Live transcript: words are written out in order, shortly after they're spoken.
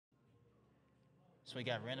So we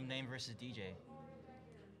got Random Name versus DJ.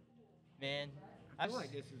 Man, I feel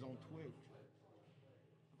like this is on Twitch.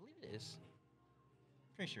 I believe it is.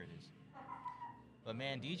 Pretty sure it is. But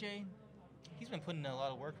man, DJ, he's been putting in a lot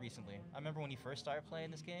of work recently. I remember when he first started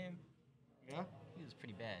playing this game. Yeah. He was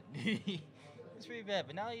pretty bad. He was pretty bad,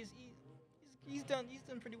 but now he's done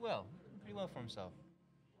pretty well. Pretty well for himself.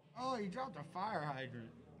 Oh, he dropped a fire hydrant.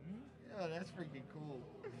 Mm-hmm. Yeah, that's freaking cool.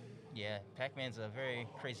 Yeah, Pac-Man's a very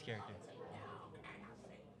crazy character.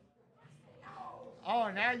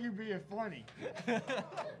 Oh, now you being funny.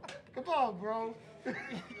 Come on, bro.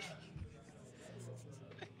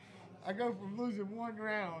 I go from losing one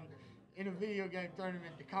round in a video game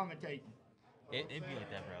tournament to commentating. It'd be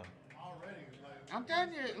like that, bro. I'm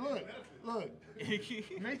telling you, look.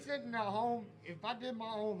 Me sitting at home, if I did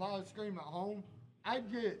my own live stream at home,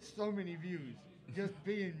 I'd get so many views just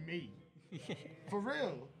being me. For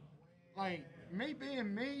real. Like, me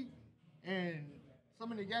being me and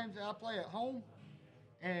some of the games that I play at home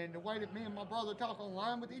and the way that me and my brother talk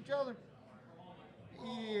online with each other,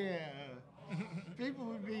 yeah. People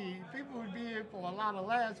would be in for a lot of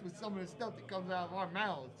laughs with some of the stuff that comes out of our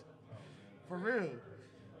mouths. For real.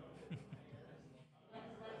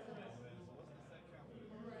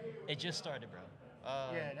 It just started, bro.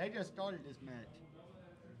 Yeah, they just started this match.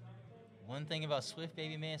 One thing about Swift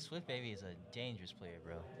Baby, man, Swift Baby is a dangerous player,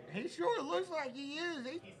 bro. He sure looks like he is.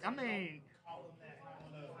 I mean...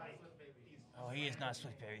 Oh, he is not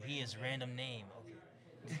Swift Baby. He is Random Name.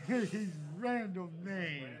 Okay. He's Random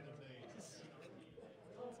Name.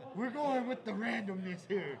 We're going with the randomness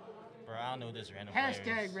here. Bro, I don't know who this random player is.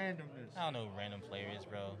 Hashtag randomness. I don't know who random player is,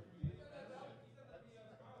 bro.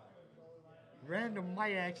 Random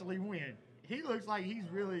might actually win. He looks like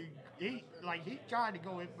he's really... He's trying to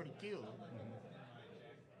go in for the kill.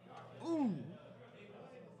 Ooh.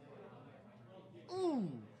 Ooh.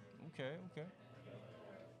 Okay.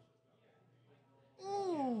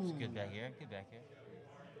 Ooh. It's good back here.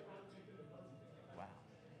 Wow.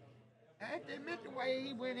 I have to admit the way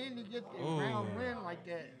he went in to get the Ooh. round win like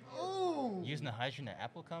that. Ooh. Using the Hydra and the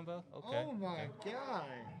Apple combo? Okay. Oh my God.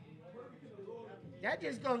 That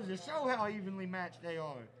just goes to show how evenly matched they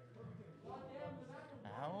are.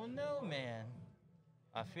 I don't know, man.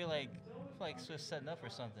 I feel like Swift's setting up for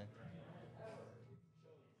something.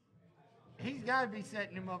 He's got to be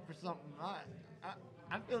setting him up for something.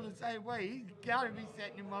 I feel the same way. He's got to be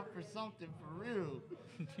setting him up for something for real.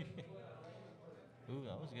 Ooh,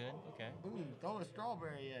 that was good. Okay. Ooh, throw a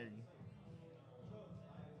strawberry at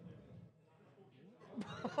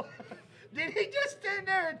him. Did he just stand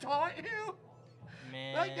there and taunt him?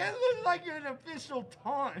 Man. Like, that looks like an official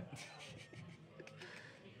taunt.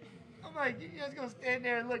 I'm like, you just gonna stand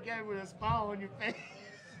there and look at him with a smile on your face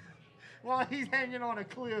while he's hanging on a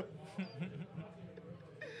cliff.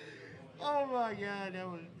 Oh my God,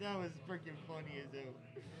 that was freaking funny as hell.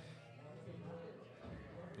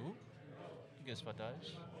 Ooh. Good spot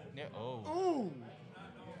dodge. Yeah. Oh. Ooh.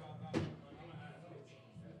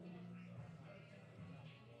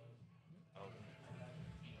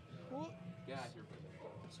 What? Get out here.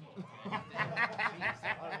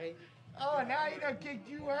 Alright. Oh, now he done kicked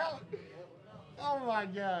you out? Oh my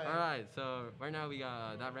God. Alright, so right now we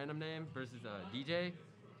got that Random Name versus DJ.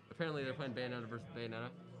 Apparently they're playing Bayonetta versus Bayonetta.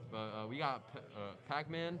 But we got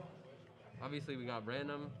Pac-Man. Obviously we got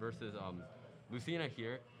Random versus Lucina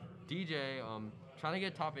here. DJ trying to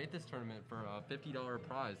get top 8 this tournament for a $50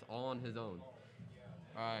 prize all on his own.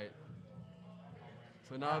 Alright.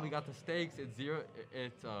 So now we got the stakes. It's 0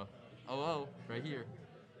 right here.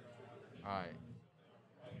 Alright.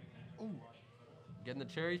 Ooh. Getting the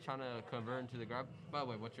cherries, trying to convert into the grab. By the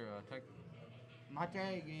way, what's your tag? My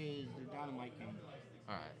tag is the Dynamite King.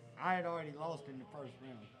 Alright. I had already lost in the first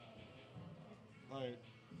round. But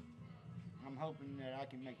I'm hoping that I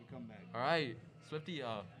can make a comeback. Alright. Swifty,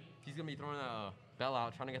 he's going to be throwing that bell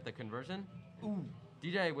out, trying to get the conversion. Ooh.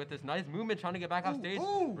 DJ with this nice movement, trying to get back off stage.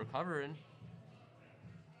 Ooh. Recovering.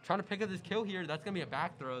 Trying to pick up this kill here. That's going to be a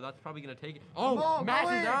back throw. That's probably going to take it. Oh, on,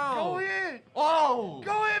 mashes out. Go in. Oh.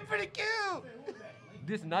 Go in for the kill.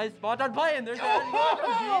 This nice spot on play, and there's that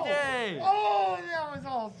DJ. Oh, that was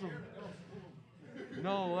awesome.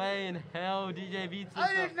 No way in hell DJ beats this.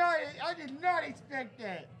 I did not expect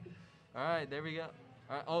that. All right, there we go.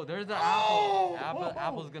 All right, oh, there's the Oh! apple. Whoa.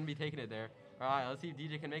 Apple's going to be taking it there. All right, let's see if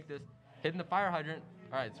DJ can make this. Hitting the fire hydrant.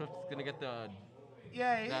 All right, Swift's going to get the...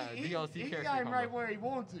 Yeah, The he DLC character got him combo. right where he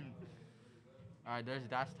wants him. All right, there's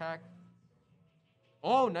dash attack.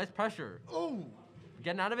 Oh, nice pressure. Ooh.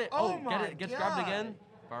 Getting out of it. Oh my gets God. grabbed again.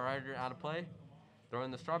 Fire hydrant out of play. Throwing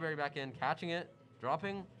the strawberry back in, catching it,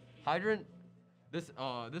 dropping. Hydrant.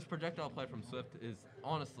 This projectile play from Swift is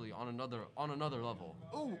honestly on another level.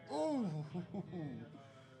 Ooh.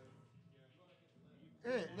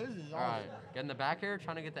 This is All right, getting the back air,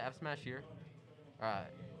 trying to get the F smash here. All right,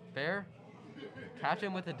 fair. Catch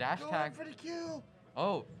him with a dash Going tag. for the kill.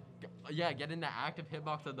 Oh, yeah, getting the active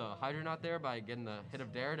hitbox of the Hydra out there by getting the hit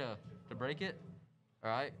of Dare to break it. All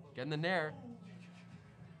right, getting the Nair.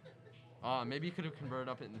 Maybe you could have converted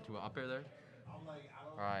up into an up air there.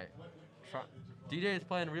 All right, DJ is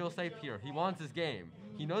playing real safe here. He wants this game.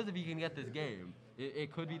 He knows if he can get this game,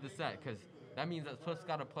 it could be the set, because that means that Swift's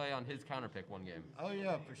got to play on his counter pick one game. Oh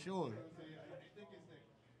yeah, for sure.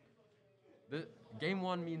 Game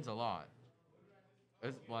 1 means a lot.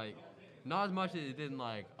 It's like, not as much as it did in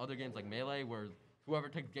like other games like Melee, where whoever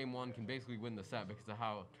takes game 1 can basically win the set because of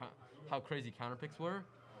how crazy counter picks were.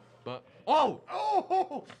 But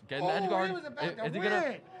getting the edge guard. He was about to Is he win.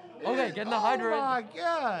 gonna? Okay, getting the Hydra. Oh my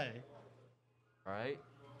god. All right,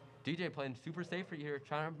 DJ playing super safe for you here,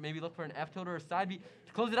 trying to maybe look for an F tilt or a side B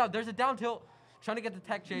to close it out. There's a down tilt, trying to get the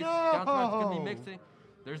tech chase. No. Down tilt's gonna be mixing.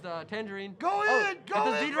 There's the Tangerine. Go in, Get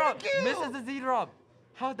go the in Z for drop. the kill. Misses the Z drop.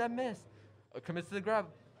 How'd that miss? Commits to the grab.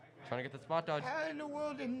 Trying to get the spot dodge. How in the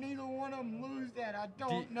world did neither one of them lose that? I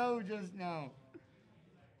don't know just now.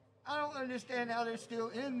 I don't understand how they're still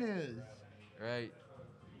in this. Right.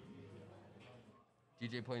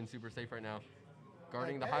 DJ playing super safe right now.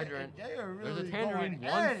 Guarding the Hydrant. They are There's a really Tangerine, going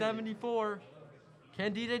at it. 174.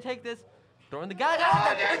 Can DJ take this? Throwing the guy Oh,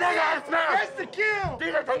 down. that's the kill.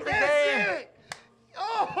 DJ takes the That's game. it.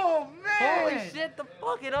 Oh man. Holy shit, the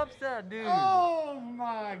fucking upset, dude. Oh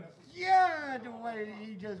my god, the way that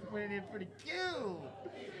he just went in for the kill.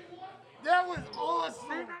 That was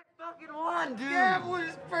awesome. Fucking won, dude. That was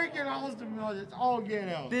freaking awesome. It's all get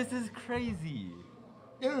out. This is crazy.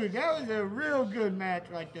 Dude, that was a real good match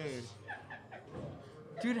right there.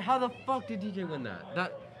 Dude, how the fuck did DJ win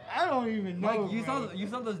that? I don't even know. Like, you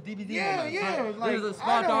saw those DBZ Yeah, moments, yeah, right? like, There's a I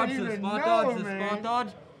spot don't dodge, to the even spot know, dodge, to the man. spot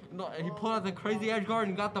dodge. No, and he pulled out the crazy edge guard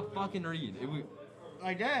and got the fucking read.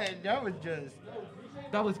 Like that was just,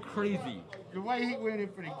 That was crazy. the way he went in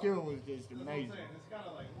for the kill was just amazing.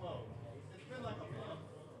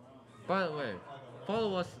 By the way,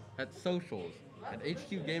 follow us at socials at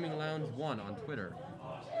HQ Gaming Lounge 1 on Twitter.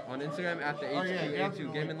 On Instagram at the Oh, yeah, HQ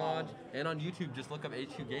definitely Gaming follow. Lodge. And on YouTube, just look up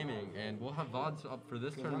HQ Gaming. And we'll have VODs up for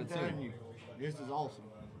this 'Cause I'm tournament telling soon. you, this is awesome.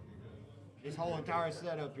 This whole entire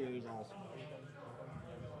setup here is awesome.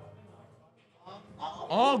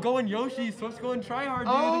 Oh, going Yoshi. Swift's going try hard,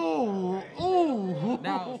 dude. Oh.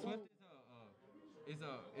 Now, Swift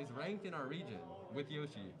is ranked in our region with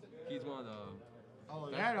Yoshi. He's one of the... Oh,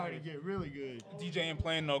 that ought to get really good. DJ ain't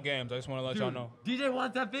playing no games. I just want to let y'all know. DJ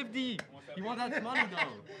wants that 50. He wants that money,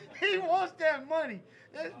 though. He wants that money.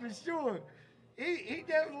 That's for sure. He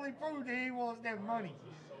definitely proved that he wants that money.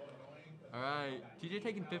 All right, TJ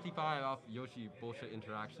taking 55 off Yoshi bullshit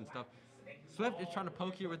interaction stuff. Swift is trying to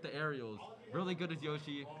poke here with the aerials. Really good as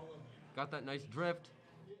Yoshi. Got that nice drift.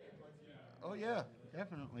 Oh yeah,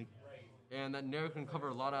 definitely. And that Nair can cover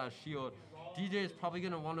a lot out of shield. DJ is probably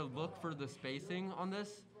going to want to look for the spacing on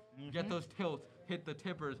this. Get those tilts, hit the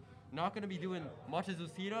tippers. Not going to be doing much as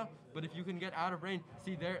Lucida, but if you can get out of range,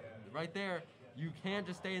 see there, right there, you can't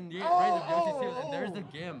just stay in the range of Yoshi's shield. And there's the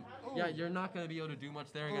Gim. Yeah, you're not going to be able to do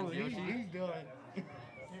much there against Yoshi. He's done. Hey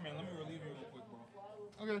man, let me relieve you real quick,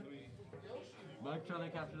 bro. Okay. Mike trying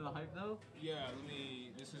to capture the hype, though? Yeah,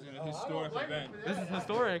 this is a historic event. This is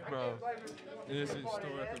historic, bro. This is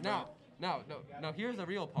historic event. Now, here's the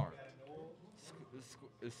real part.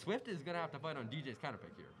 Swift is gonna have to fight on DJ's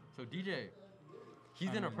counterpick here. So DJ,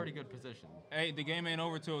 he's in a pretty good position. Hey, the game ain't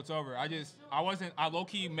over till it's over. I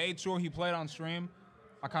low-key made sure he played on stream.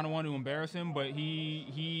 I kind of wanted to embarrass him, but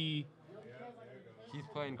he's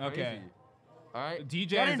playing crazy. Okay. All right.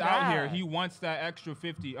 DJ is out here. He wants that extra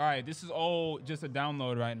 50. All right, this is all just a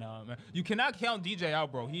download right now, man. You cannot count DJ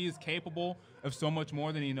out, bro. He is capable of so much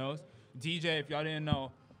more than he knows. DJ, if y'all didn't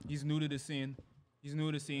know, he's new to the scene.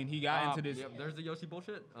 He got into this. Yep, there's the Yoshi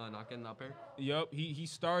bullshit. Not getting up here. Yep,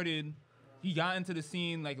 he got into the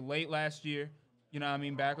scene like late last year. You know what I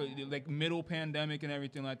mean? Back like middle pandemic and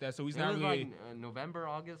everything like that. So he's not really like November,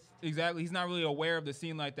 August. Exactly. He's not really aware of the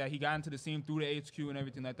scene like that. He got into the scene through the HQ and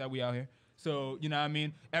everything like that. We out here. So, you know what I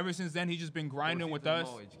mean? Ever since then, he's just been grinding with us.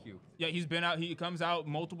 HQ. Yeah, he's been out. He comes out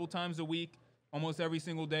multiple times a week, almost every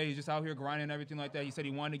single day. He's just out here grinding and everything like that. He said he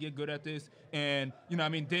wanted to get good at this. And, you know what I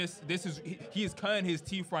mean? He is cutting his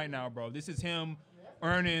teeth right now, bro. This is him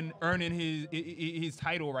earning his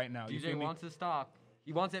title right now. You DJ wants his stock.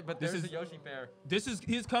 He wants it, but there's a Yoshi fair. This is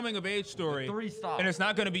his coming of age story. The 3 stocks. And it's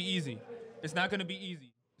not going to be easy. It's not going to be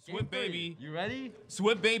easy. Swift Baby. You ready?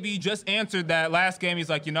 Swift Baby just answered that last game. He's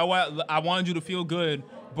like, you know what? I wanted you to feel good,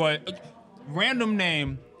 but random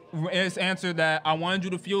name has answered that I wanted you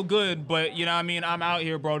to feel good, but you know what I mean? I'm out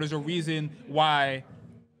here, bro. There's a reason why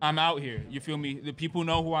I'm out here. You feel me? The people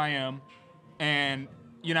know who I am, and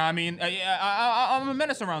you know what I mean? I'm a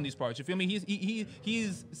menace around these parts. You feel me?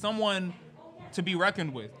 He's someone to be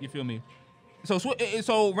reckoned with. You feel me?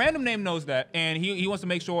 So random name knows that, and he wants to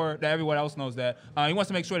make sure that everyone else knows that. He wants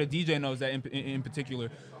to make sure that DJ knows that in particular.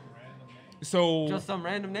 So Just some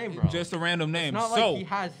random name, bro. just a random name. It's not so like he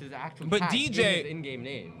has his actual but tag DJ in his in-game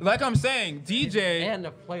name. like I'm saying, DJ And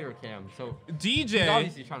a player cam, so he's DJ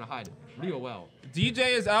obviously trying to hide it real well.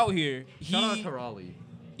 DJ is out here. Shout out to Raleigh.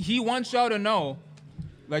 He wants y'all to know,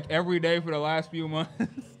 like every day for the last few months.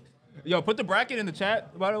 Yo, put the bracket in the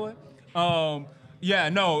chat, by the way. Yeah,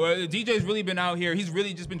 no, DJ's really been out here. He's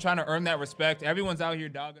really just been trying to earn that respect. Everyone's out here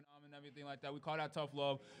dogging him and everything like that. We call that tough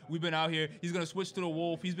love. We've been out here. He's going to switch to the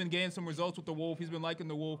Wolf. He's been getting some results with the Wolf. He's been liking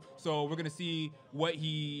the Wolf. So we're going to see what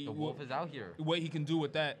The Wolf is out here. what he can do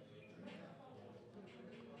with that.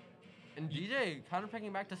 And DJ kind of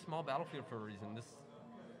bringing back to small battlefield for a reason. This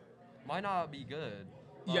might not be good.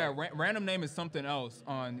 Yeah, random name is something else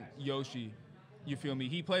on Yoshi. You feel me?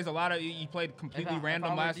 He plays a lot of. He played completely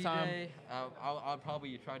random last DJ, time. I'll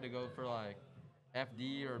probably try to go for like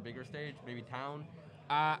FD or a bigger stage, maybe town.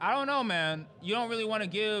 I don't know, man. You don't really want to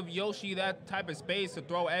give Yoshi that type of space to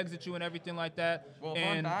throw eggs at you and everything like that. Well, fun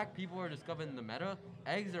and fact, people are discovering the meta.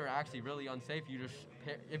 Eggs are actually really unsafe. You just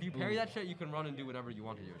if you parry that shit, you can run and do whatever you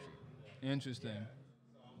want to Yoshi. Interesting.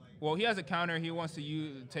 Well, he has a counter. He wants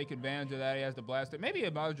to take advantage of that. He has the blaster. Maybe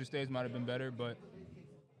a Bowser stage might have been better, but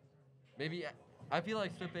Maybe I feel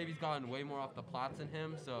like Swift Baby's gotten way more off the plats than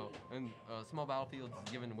him. So and small battlefields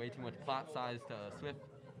is given way too much plat size to Swift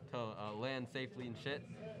to land safely and shit.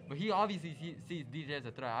 But he obviously sees DJ as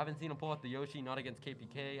a threat. I haven't seen him pull out the Yoshi, not against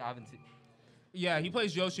KPK. I haven't seen. yeah, he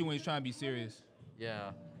plays Yoshi when he's trying to be serious.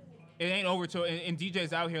 Yeah. It ain't over till and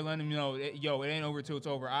DJ's out here letting him know, yo, it ain't over till it's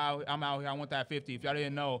over. I'm out here. I want that 50. If y'all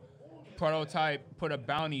didn't know, Prototype put a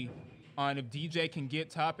bounty on if DJ can get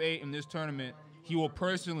top 8 in this tournament, he will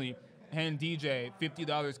personally hand DJ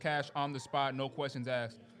 $50 cash on the spot, no questions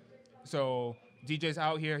asked. So DJ's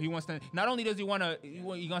out here. He wants to. Not only does he want to, he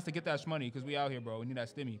wants to get that money because we out here, bro. We need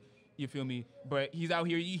that stimmy. You feel me? But he's out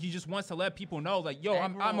here. He just wants to let people know, like, yo,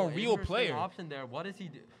 I'm a real player. Option there. What is he?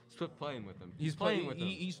 Swift playing with him. He's playing with him.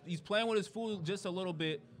 He's playing with his fool just a little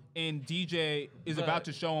bit, and DJ is about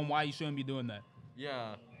to show him why he shouldn't be doing that.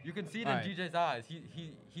 Yeah, you can see it in Alright. DJ's eyes.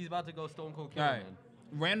 He's about to go Stone Cold Killer, All right. man.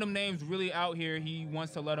 Random names really out here. He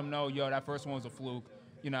wants to let them know, yo, that first one was a fluke.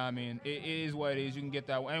 You know what I mean? It is what it is. You can get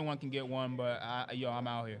that. Anyone can get one, but I'm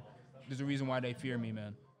out here. There's a reason why they fear me,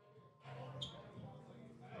 man.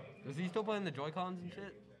 Is he still playing the Joy-Cons and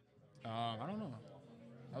shit? I don't know.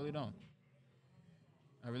 I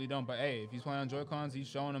really don't. But hey, if he's playing on Joy-Cons, he's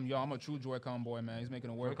showing them, yo, I'm a true Joy-Con boy, man. He's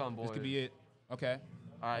making it work. Joy-Con This could boys. be it. Okay.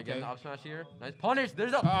 All right, Okay. getting the up smash here. Nice punish.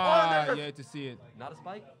 There's a. Ah, there's you hate to see it. Not a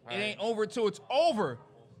spike. All It right. ain't over till it's over.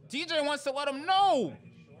 DJ wants to let him know.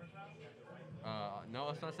 No,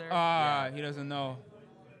 it's not there. He doesn't know.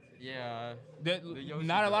 Yeah. Not Yoshi a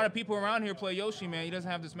lot guy. of people around here play Yoshi, man. He doesn't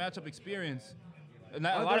have this matchup experience.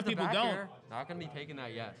 Not, Oh, a lot there's of the people back don't. air. Not gonna be taking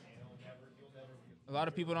that yet. A lot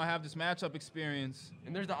of people don't have this matchup experience.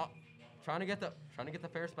 And there's the trying to get the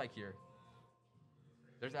fair spike here.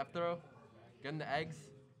 There's F throw, getting the eggs.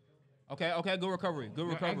 Okay, good recovery. Good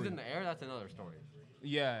Eggs recovery. in the air. That's another story.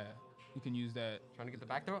 Yeah, you can use that. Trying to get the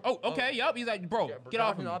back throw. Oh, okay, yup. He's like, bro, Yeah, get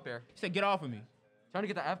off dodging of me. the up air. He said, get off of me. Trying to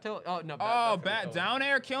get the F tilt. Oh no. Oh, back throw. down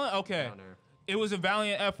air killing? Okay. Down air. It was a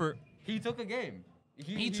valiant effort. He took a game.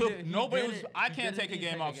 He took, nobody did was, it. I He can't did it, take a he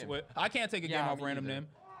game took off Swift. I can't take a game Yeah, off me random either. name.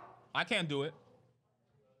 I can't do it.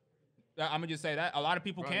 I'm going to just say that. A lot of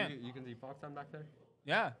people Bro, can't. You can see Fox on back there.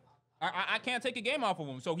 Yeah. I can't take a game off of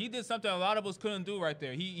him. So he did something a lot of us couldn't do right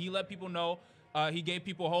there. He let people know. He gave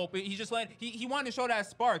people hope. He just he wanted to show that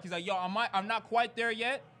spark. He's like, yo, I'm not quite there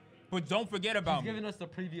yet, but don't forget about He's me. giving us the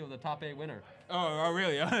preview of the top 8 winner. Oh,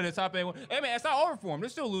 really? The top 8. Hey, man, it's not over for him. They're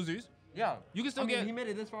still losers. Yeah. You can still I mean, get- He made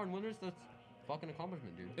it this far in winners. That's fucking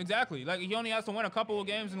accomplishment, dude. Exactly. Like, he only has to win a couple of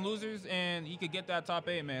games and losers, and he could get that top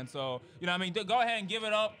 8, man. So, you know what I mean? Go ahead and give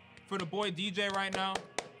it up for the boy DJ right now.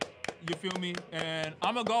 You feel me? And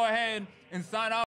I'm going to go ahead and sign off.